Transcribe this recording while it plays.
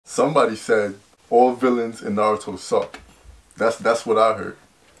Somebody said all villains in Naruto suck. That's what I heard.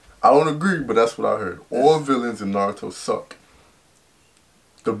 I don't agree, but that's what I heard. All villains in Naruto suck.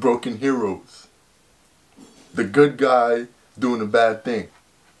 The broken heroes. The good guy doing a bad thing.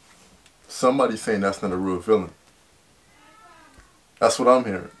 Somebody's saying that's not a real villain. That's what I'm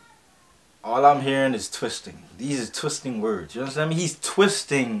hearing. All I'm hearing is twisting. These are twisting words. You understand me? He's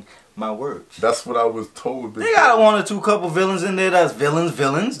twisting my words. That's what I was told. They got one or two couple villains in there that's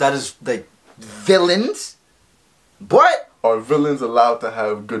villains. That is like villains. But are villains allowed to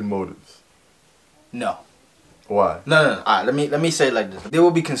have good motives? No. Why? No. Alright, let me say it like this. They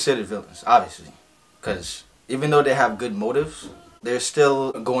will be considered villains, obviously. Because even though they have good motives, they're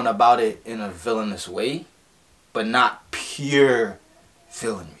still going about it in a villainous way, but not pure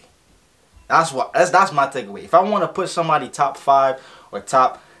villainy. That's my takeaway. If I want to put somebody top 5 or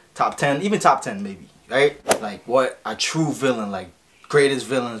top 10, even top 10 maybe, right? Like what a true villain, like greatest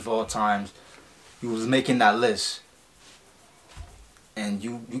villains of all times, you was making that list, and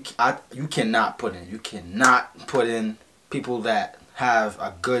you cannot put in people that have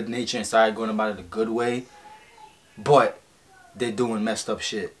a good nature inside, going about it a good way, but they're doing messed up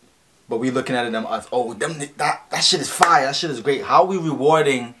shit. But we looking at them as, oh, that shit is fire, that shit is great. How are we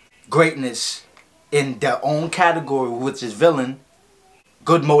rewarding greatness in their own category, which is villain?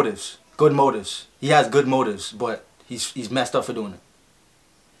 Good motives. He has good motives, but he's messed up for doing it.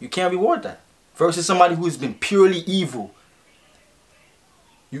 You can't reward that. Versus somebody who's been purely evil.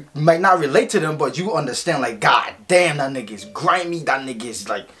 You might not relate to them, but you understand, like, God damn, that nigga is grimy, that nigga is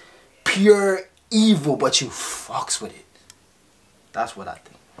like pure evil, but you fucks with it. That's what I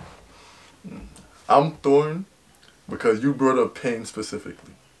think. I'm torn because you brought up Pain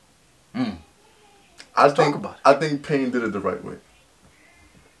specifically. I think Pain did it the right way.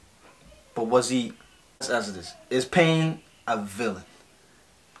 But was he? Let's answer this. Is Pain a villain?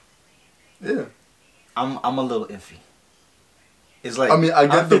 Yeah. I'm a little iffy. It's like, I mean, I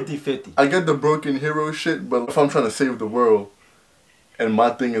get 50-50. I get the broken hero shit, but if I'm trying to save the world, and my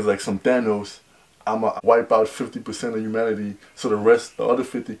thing is like some Thanos, I'ma wipe out 50% of humanity so the other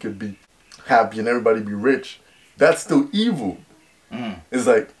 50 could be happy and everybody be rich. That's still evil. It's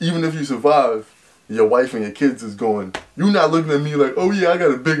like, even if you survive, your wife and your kids is going, you not looking at me like, oh yeah, I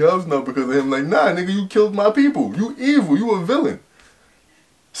got a big house now because of him. Like, nah, nigga, you killed my people. You evil. You a villain.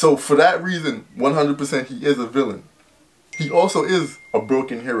 So for that reason, 100% he is a villain. He also is a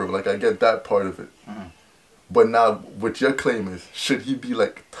broken hero. Like, I get that part of it. But now, what your claim is, should he be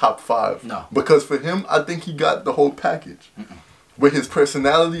like top 5? No. Because for him, I think he got the whole package. With his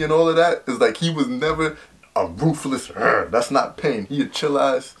personality and all of that, is like he was never a ruthless, that's not Pain. He a chill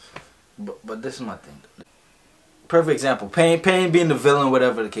ass. But this is my thing. Perfect example. Pain being the villain,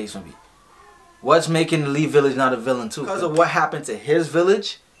 whatever the case may be. What's making the Lee village not a villain too? Because of what happened to his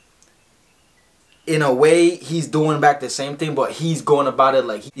village, in a way, he's doing back the same thing, but he's going about it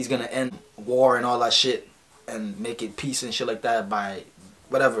like he's going to end war and all that shit and make it peace and shit like that by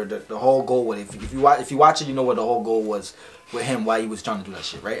whatever. The whole goal with it. If you watch it, you know what the whole goal was with him, why he was trying to do that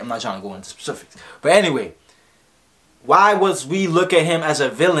shit, right? I'm not trying to go into specifics. But anyway, why was we look at him as a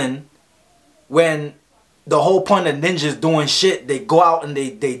villain when the whole point of ninjas doing shit, they go out and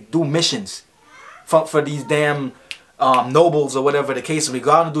they do missions for these damn nobles or whatever the case. We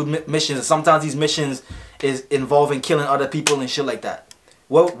go out and do missions, and sometimes these missions is involving killing other people and shit like that.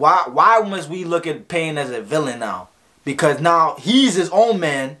 Well, why must we look at Pain as a villain now? Because now he's his own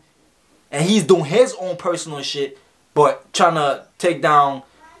man, and he's doing his own personal shit, but trying to take down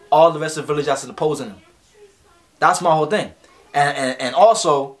all the rest of the village that's opposing him. That's my whole thing. And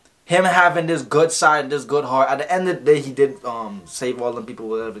also, him having this good side and this good heart. At the end of the day, he did save all them people,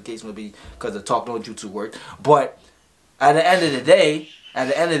 whatever the case may be, because the talk no jutsu worked. But at the end of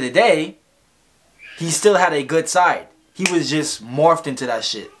the day, he still had a good side. He was just morphed into that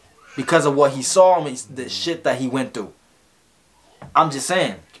shit because of what he saw and the shit that he went through. I'm just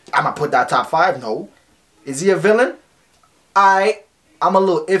saying. I'm gonna put that top 5. No. Is he a villain? I'm a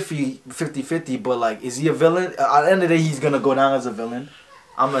little iffy, 50-50, but like, is he a villain? At the end of the day, he's gonna go down as a villain.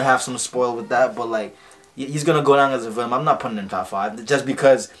 I'm gonna have some spoil with that, but like, he's gonna go down as a villain. I'm not putting him in top 5 just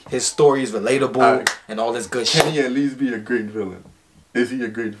because his story is relatable and all this good shit. Can he at least be a great villain? Is he a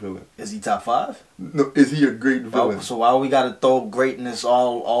great villain? Is he top 5? No, is he a great villain? So why we gotta throw greatness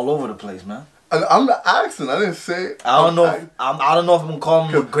all over the place, man? I'm not asking. I didn't say. I don't know if I'm gonna call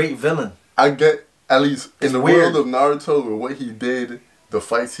him a great villain. I get, at least in the world of Naruto, with what he did, the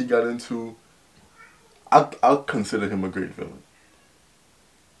fights he got into, I'll consider him a great villain.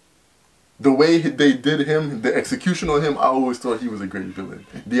 The way they did him, the execution on him, I always thought he was a great villain.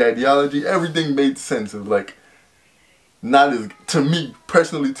 The ideology, everything made sense of like, not as, to me,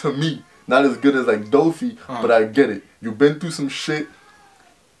 personally to me, not as good as like Dofi, but I get it. You've been through some shit.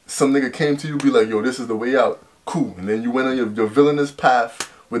 Some nigga came to you, be like, yo, this is the way out. Cool. And then you went on your villainous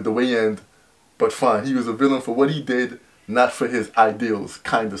path with the way end. But fine, he was a villain for what he did, not for his ideals,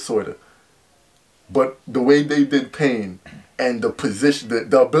 kinda, sorta. But the way they did Pain and the position,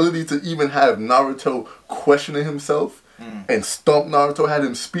 the ability to even have Naruto questioning himself and stomp Naruto, had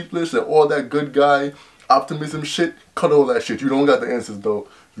him speechless and all that good guy optimism shit, cut all that shit. You don't got the answers, though.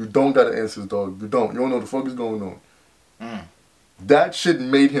 You don't got the answers, dog. You don't. You don't know what the fuck is going on. That shit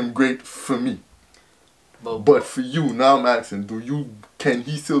made him great for me. But for you, now I'm asking, can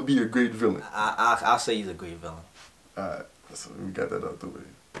he still be a great villain? I'll say he's a great villain. Alright, so we got that out the way.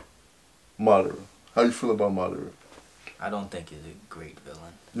 Madara. How you feel about Madara? I don't think he's a great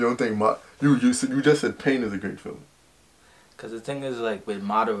villain. You don't think you just said Pain is a great villain? Cause the thing is, like, with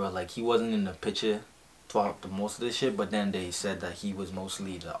Madara, like, he wasn't in the picture throughout most of this shit, but then they said that he was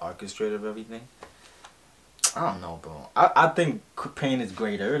mostly the orchestrator of everything. I don't know, bro. I think Pain is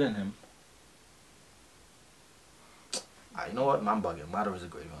greater than him. You know what? I'm bugging. Madara's a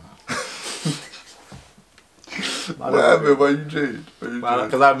great villain. What happened? Why you changed?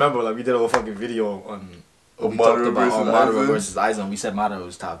 Because I remember, like, we did a whole fucking video on Madara versus Aizen. We said Madara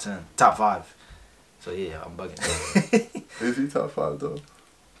was top 5. So yeah, I'm bugging. Is he top 5 though?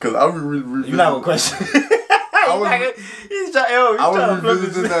 Because I would You're not gonna question. I was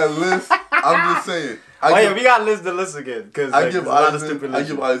revisiting that list. I'm just saying. We gotta list the list again. Cause I give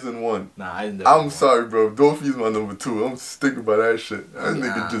Aizen 1. Nah, Aizen. I'm sorry, bro. Dofi's my number 2. I'm sticking by that shit. That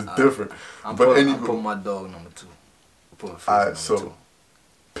nigga just different. I'm putting my dog number 2. Alright, so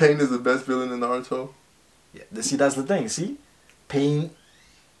Pain is the best villain in Naruto? Yeah. See, that's the thing. See? Pain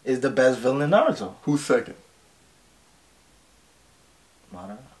is the best villain in Naruto. Who's second?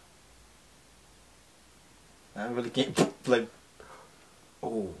 Madara. I really can't, like,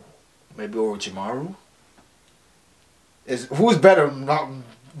 maybe Orichimaru? Who's better, Madara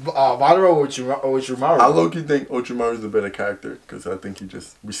or Orichimaru? I low-key think Orichimaru is the better character, because I think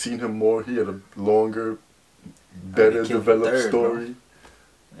we've seen him more. He had a longer, better developed story.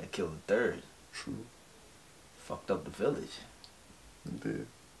 They killed the third. True. Fucked up the village. He did.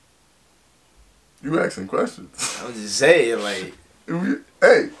 You asking questions. I was just saying, like...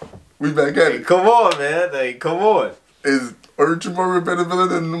 Hey, we back at it. Come on, man. Like, come on. Is Orichimaru a better villain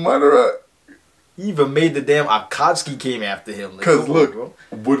than Madara? He even made the damn Akatsuki came after him. Because look,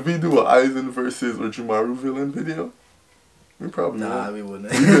 would we do an Aizen versus Orichimaru villain video? We probably won't. We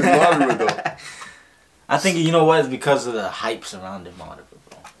wouldn't. We did Madara though. I think, you know what, it's because of the hype surrounding Madara,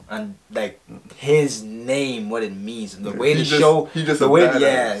 bro. And like his name, what it means, and the way the show,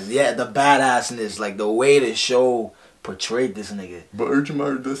 the badassness, like the way the show portrayed this nigga. But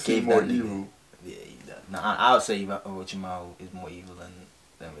Orichimaru does seem more evil. Yeah, he does. Nah, I would say Orichimaru is more evil than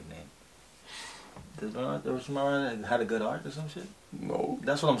with name. Does Orichimaru had a good art or some shit? No.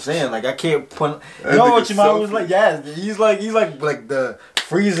 That's what I'm saying. Like I can't put. You know Orichimaru was like, he's like the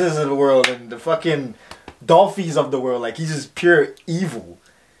Freezes of the world and the fucking Dolphins of the world. Like he's just pure evil.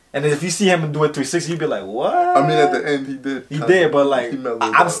 And if you see him do it 360, you'd be like, what? I mean, at the end, he did. He did, but like,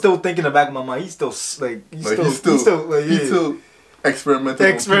 I'm still thinking in the back of my mind, he's still experimenting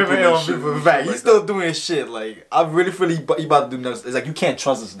on people. Back. He's still doing shit. Like, I really feel he about to do nothing. It's like, you can't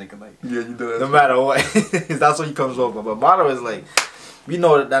trust this nigga. Like, yeah, you do that. No matter what. That's what he comes over. But Madara is like, we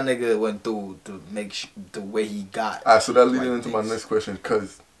know that nigga went through to make the way he got. Alright, so that leads into my next question.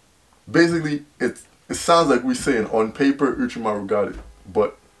 Because basically, it sounds like we're saying on paper, Orichimaru got it.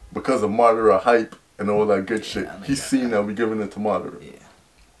 But because of Madara hype and all that good shit, he's seen that we're giving it to Madara. Yeah.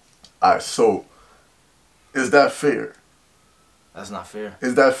 Alright, so is that fair? That's not fair.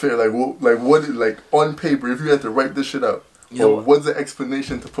 Is that fair? Like what on paper, if you had to write this shit out, what's the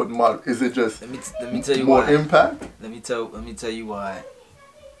explanation to put Madara? Is it just let me tell you more why. Impact? Let me tell you why.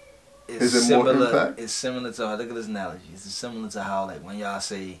 Is it more impact? It's similar to, look at this analogy. It's similar to how, like, when y'all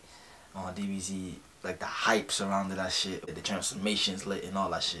say on DBZ, like the hype surrounded that shit, the transformations lit and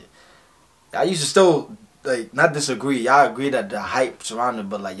all that shit. I used to still like not disagree. Y'all agree that the hype surrounded,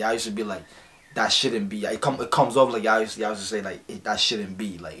 but like y'all used to be like that shouldn't be. It comes off like y'all used to say like that shouldn't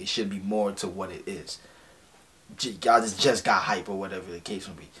be. Like it should be more to what it is. Y'all just got hype or whatever the case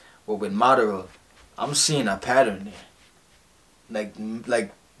may be. But with Madara, I'm seeing a pattern there.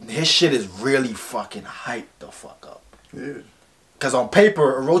 Like his shit is really fucking hyped the fuck up. Yeah. Cause on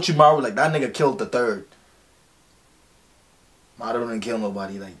paper, Orochimaru, like that nigga killed the third. Madara didn't kill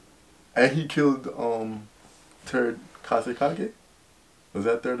nobody, like. And he killed third Kazekage? Was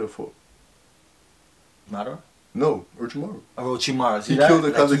that third or fourth? Madara? No, Orochimaru. Orochimaru. He killed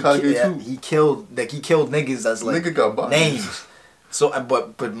the Kazekage too. He killed niggas that's like Nigga got bodies. names. So,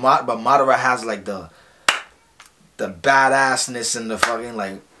 but Madara has like the badassness and the fucking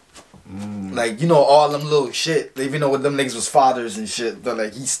like, you know, all them little shit. Even though them niggas was fathers and shit, but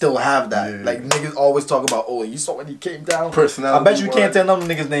like he still have that. Yeah. Like niggas always talk about, oh, you saw when he came down. Personality. I bet you can't tell none of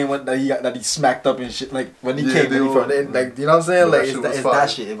them niggas name that he smacked up and shit. Like when he came, like you know what I'm saying? Like it's that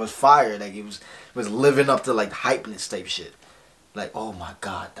shit. It was fire. Like it was living up to like hypeness type shit. Like, oh my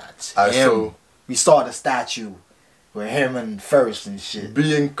god, that's him. So we saw the statue with him and first and shit.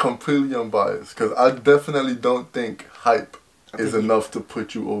 Being completely unbiased, because I definitely don't think hype is enough to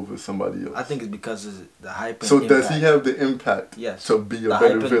put you over somebody else. I think it's because of the hype and so impact. Does he have the impact to be a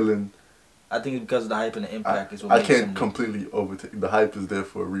better villain? I think it's because of the hype and the impact is what I can't completely overtake. The hype is there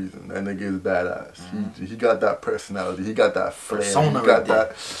for a reason. That nigga is badass. He got that personality. He got that flair. Persona he got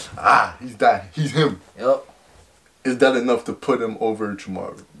that. He's him. Yep. Is that enough to put him over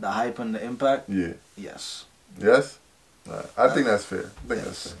Orochimaru? The hype and the impact? Yeah. Yes. Yes? I think that's fair. I think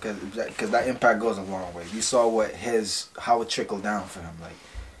that's fair. Because that impact goes a long way. You saw how it trickled down for him. Like,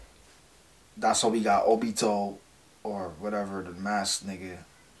 that's how we got Obito or whatever, the masked nigga.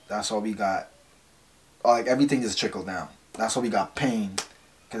 That's how we got, like, everything just trickled down. That's how we got Pain.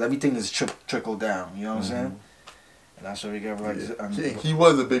 Because everything is trickled down. You know what I'm saying? And that's how we got, like, he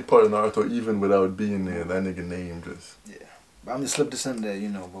was a big part of Naruto even without being there. That nigga name just. Yeah. But I'm going to slip this in there, you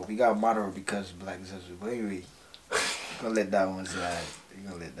know. But we got Madara because Black Sisters. Wait. Gonna let that one slide. You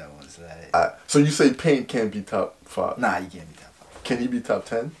gonna let that one slide. So you say Pain can't be top 5? Nah, he can't be top 5. Can he be top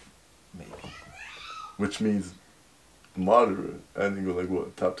 10? Maybe. Which means Madara, I think go like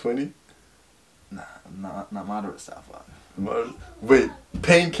what, top 20? Nah, not Madara's top 5. Wait,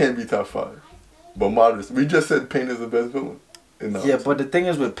 Pain can't be top 5, but Madara. We just said Pain is the best villain. Yeah, but the thing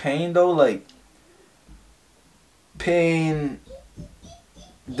is with Pain though, like Pain.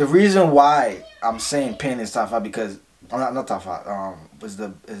 The reason why I'm saying Pain is top 5 because not top 5. Is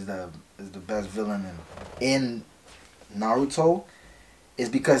the best villain in Naruto is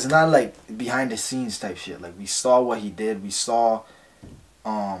because it's not like behind the scenes type shit. Like we saw what he did. We saw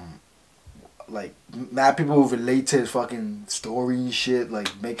like mad people relate to his fucking story and shit,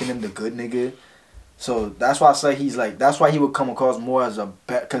 like making him the good nigga. So that's why I say that's why he would come across more as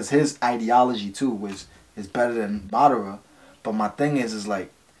because his ideology too is better than Madara. But my thing is like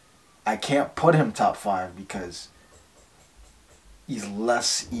I can't put him top 5 because he's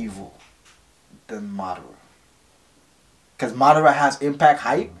less evil than Madara. Because Madara has impact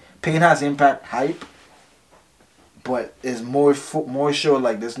hype, Pain has impact hype, but is more sure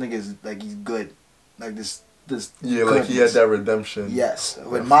like this nigga is like he's good, like this. Yeah, goodness. Like he had that redemption. Yes,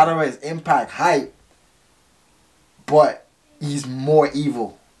 with Madara is impact hype, but he's more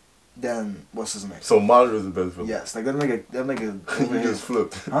evil than what's his name. So Madara is the best villain. Yes, like that nigga. He just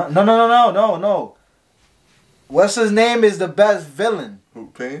flipped. Huh? No. What's his name is the best villain. Who,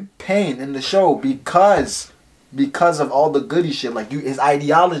 Pain? Pain in the show because of all the goody shit. Like his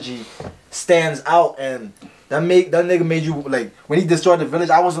ideology stands out, and that nigga made you like when he destroyed the village.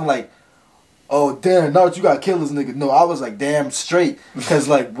 I wasn't like, oh damn, now you gotta kill this nigga. No, I was like damn straight because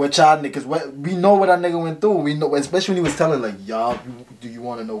like what y'all niggas, we know what that nigga went through. We know, especially when he was telling like y'all, do you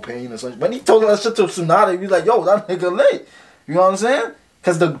want to know Pain or something. When he told that shit to Tsunade, he was like, yo, that nigga lit. You know what I'm saying?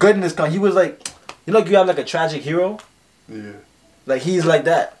 Because the goodness he was like, you know, like you have like a tragic hero. Yeah. Like he's like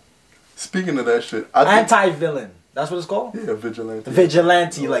that. Speaking of that shit, anti-villain. That's what it's called? Yeah, vigilante.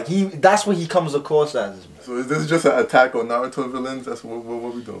 Vigilante. Like that's what he comes across as. So is this just an attack on Naruto villains? That's what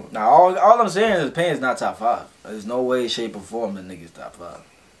we doing? Nah, all I'm saying is Pain is not top 5. There's no way, shape, or form that nigga's top 5.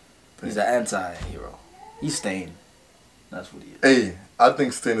 He's an anti-hero. He's Stain. That's what he is. Hey, I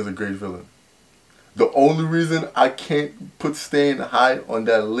think Stain is a great villain. The only reason I can't put Stain high on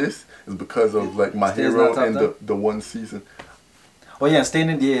that list is because of like my hero and the one season. Oh yeah, Stain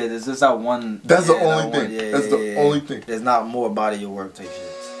in there's just that one. That's the only thing. That's the only thing. There's not more body of work type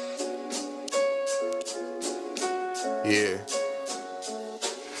shit. Yeah.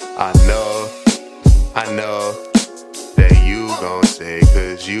 I know that you gon' say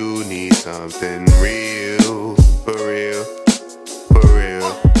 'cause you need something real, for real.